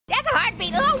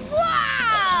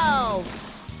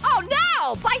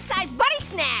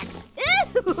snacks.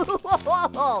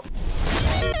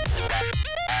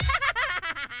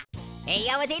 Hey,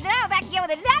 yo, what's up? Back again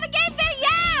with another game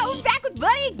video! Back with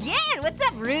Buddy again! What's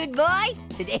up, rude boy?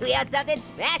 Today we have something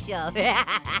special.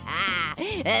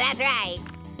 That's right.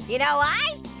 You know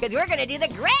why? Because we're gonna do the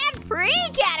Grand Prix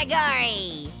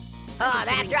category. Oh,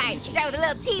 that's right. Start with a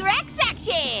little T-Rex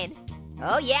section.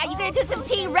 Oh yeah, you gonna do some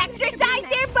T-Rex exercise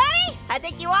there, buddy? I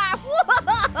think you are.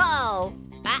 Whoa!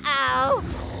 Uh-oh.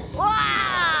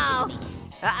 Whoa!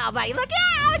 Uh-oh, buddy, look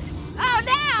out! Oh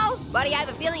no! Buddy, I have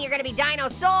a feeling you're gonna be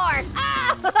dinosaur.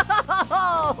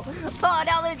 Oh! Oh,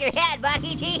 don't lose your head,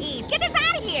 buddy. Jeez, get this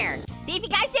out of here. See, if you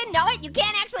guys didn't know it, you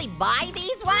can't actually buy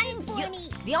these ones.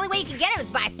 The only way you can get them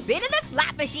is by spinning the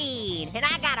slot machine. And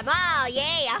I got them all,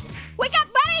 yeah. Wake up,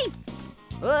 buddy!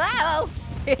 Whoa!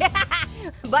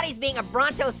 Buddy's being a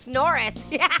Brontosaurus.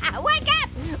 Wake up!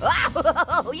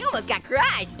 Whoa, you almost got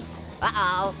crushed.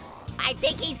 Uh-oh. I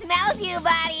think he smells you,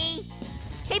 buddy.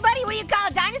 Hey, buddy, what do you call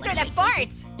a dinosaur that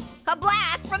farts? A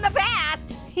blast from the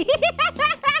past.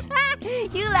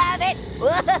 You love it.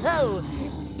 Whoa.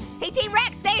 Hey,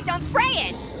 T-Rex, say it, don't spray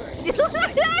it.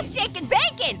 Shaking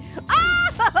bacon.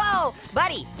 Oh,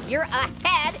 buddy, you're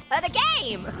ahead of the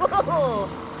game.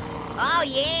 Oh,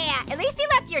 yeah, at least he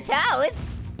left your toes.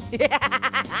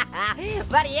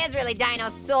 Buddy is really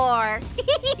dinosaur.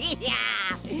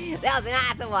 Yeah, that was an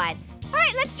awesome one. All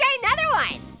right, let's try another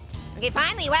one. Okay,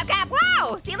 finally, woke up.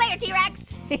 Whoa, see you later,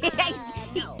 T-Rex.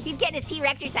 He's getting his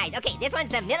T-Rex exercise. Okay, this one's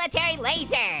the military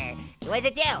laser. What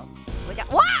does it do?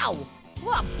 Wow!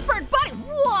 Whoa, bird buddy,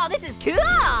 whoa, this is cool.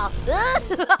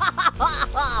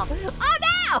 Oh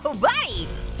no, buddy.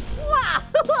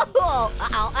 Whoa,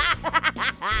 uh-oh.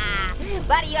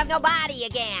 Buddy, you have no body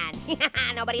again.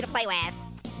 Nobody to play with.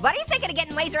 Buddy's thinking of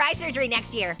getting laser eye surgery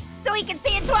next year, so he can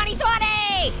see in 2020.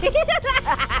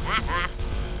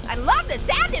 I love the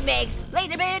sound it makes.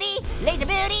 Laser booty, laser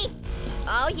booty.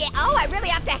 Oh yeah, oh, I really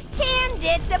have to hand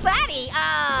it to Buddy.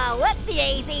 Oh, whoopsie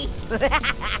daisy.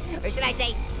 Or should I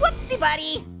say, whoopsie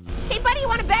buddy. Hey buddy, you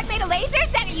want a bed made of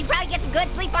lasers? That you'd probably get some good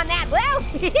sleep on that, Will.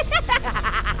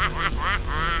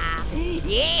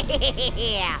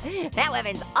 Yeah, that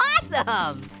weapon's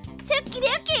awesome. Hooky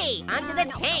dooky, onto the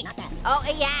tank. Oh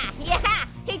yeah.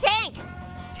 Hey Tank,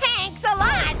 tanks a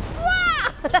lot. Whoa!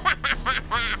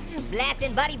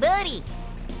 Blasting Buddy booty.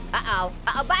 Uh-oh,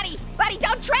 buddy,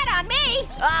 don't tread on me!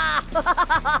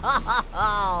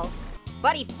 Oh,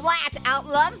 Buddy flat out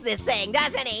loves this thing,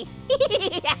 doesn't he?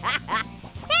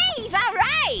 Hey, he's all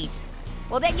right!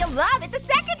 Well, then you'll love it the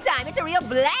second time. It's a real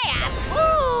blast.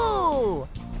 Ooh!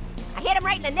 I hit him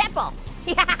right in the nipple.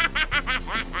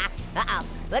 Uh-oh,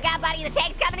 look out, buddy, the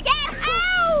tank's coming again!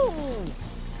 Oh!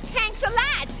 Tanks a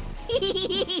lot!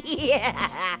 Yeah,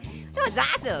 that was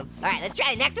awesome. All right, let's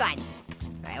try the next one.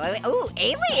 Wait. Ooh,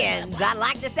 aliens! I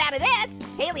like the sound of this.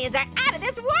 Aliens are out of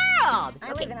this world.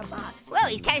 I live in a box. Whoa,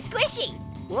 he's kind of squishy.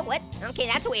 Whoa, what? Okay,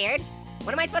 that's weird.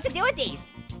 What am I supposed to do with these?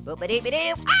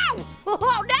 Boop-a-doop-a-doop. Ow!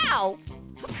 Oh no!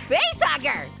 Face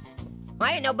hugger!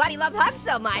 I didn't know Buddy loved hugs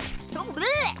so much.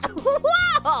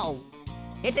 Whoa!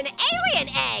 It's an alien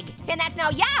egg, and that's no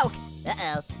yolk.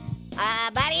 Uh-oh.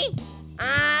 Buddy?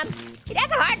 It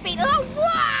has a heartbeat. Oh,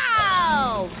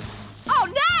 whoa! Oh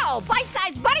no!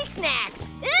 Bite-sized Buddy snacks!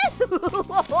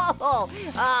 Oh,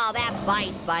 that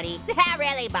bites, buddy. That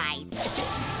really bites.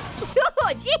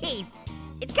 Oh, jeez.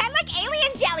 It's kind of like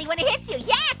alien jelly when it hits you.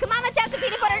 Yeah, come on, let's have some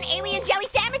peanut butter and alien jelly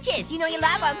sandwiches. You know you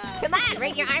love them. Come on,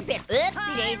 right in your armpits.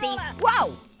 Oopsie daisy.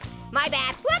 Whoa, my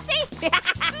bad. Whoopsie.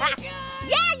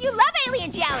 Yeah, you love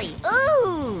alien jelly.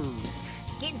 Ooh,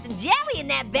 getting some jelly in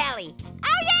that belly.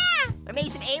 Oh yeah, or maybe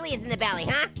some aliens in the belly,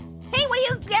 huh? Hey, what do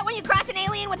you get when you cross an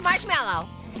alien with marshmallow?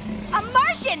 A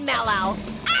Martian mellow.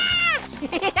 Ah!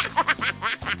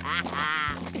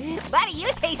 Buddy, you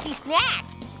a tasty snack.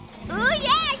 Ooh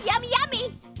yeah, yummy,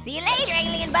 yummy. See you later,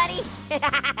 alien buddy.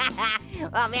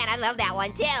 Oh man, I love that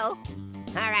one too.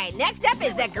 All right, next up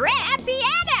is the grand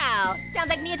piano. Sounds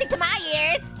like music to my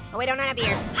ears. Oh wait, I don't have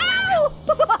ears. Ow!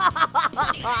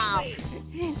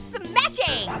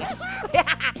 Smashing.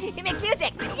 It makes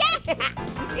music.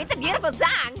 Yeah, it's a beautiful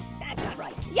song. That's not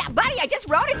right. Yeah, buddy, I just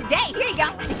wrote it today. Here you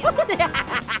go.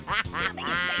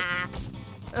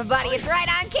 Buddy, it's right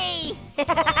on key.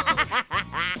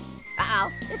 Uh-oh,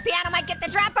 this piano might get the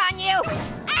drop on you.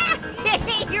 Ah,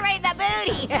 you're right in the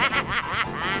booty.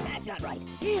 That's not right.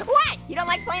 What? You don't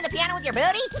like playing the piano with your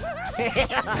booty?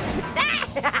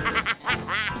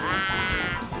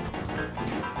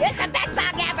 This is the best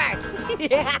song ever.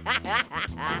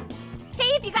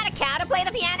 Hey, if you got a cow to play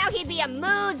the piano, he'd be a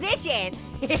musician.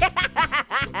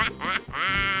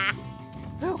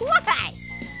 What?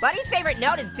 Buddy's favorite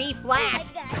note is B flat.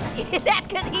 Oh my God. That's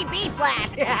because he B flat.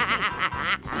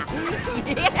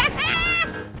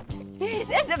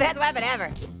 This is the best weapon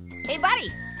ever. Hey,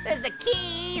 Buddy, this is the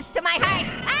keys to my heart.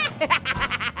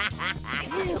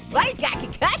 Buddy's got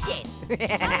concussion.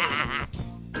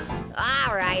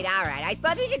 All right. I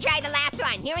suppose we should try the last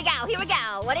one. Here we go.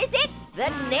 What is it? The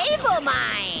navel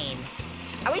mine.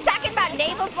 Are we talking about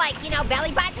navels like, you know,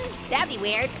 belly buttons? That'd be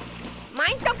weird.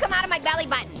 Mines don't come out of my belly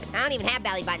button. I don't even have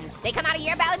belly buttons. They come out of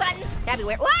your belly buttons? That'd be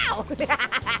weird. Wow!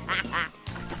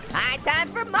 Alright, time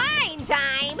for mine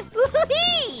time.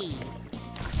 Woo-hoo-hee!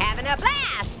 Having a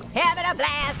blast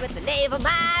with the naval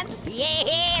mines.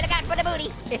 Yeah, look out for the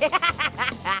booty.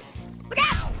 Look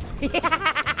out!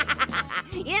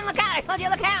 You didn't look out, I told you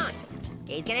to look out.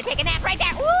 Okay, he's gonna take a nap right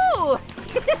there. Woo!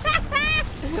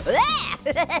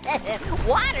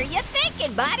 What are you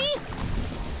thinking, buddy?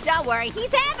 Don't worry,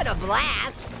 he's having a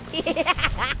blast. He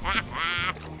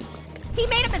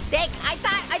made a mistake. I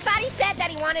thought he said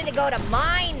that he wanted to go to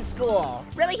mine school.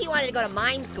 Really, he wanted to go to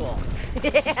mime school.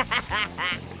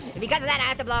 And because of that, I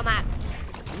have to blow him up.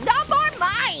 No more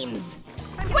mimes!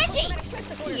 Squishy!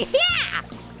 Yeah!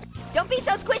 Don't be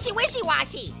so squishy wishy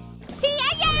washy.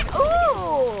 Yeah.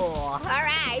 Ooh!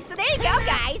 Alright, so there you go,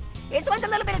 guys. This one's a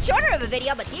little bit shorter of a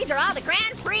video, but these are all the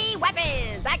Grand Prix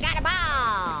weapons. I got them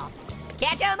all.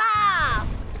 Catch them all!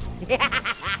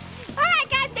 Alright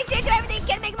guys, make sure you do everything you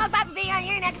can to make the most popular video on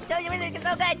your next until you're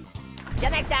so good.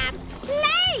 Till next time,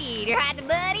 later, hot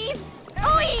buddies!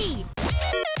 Oi!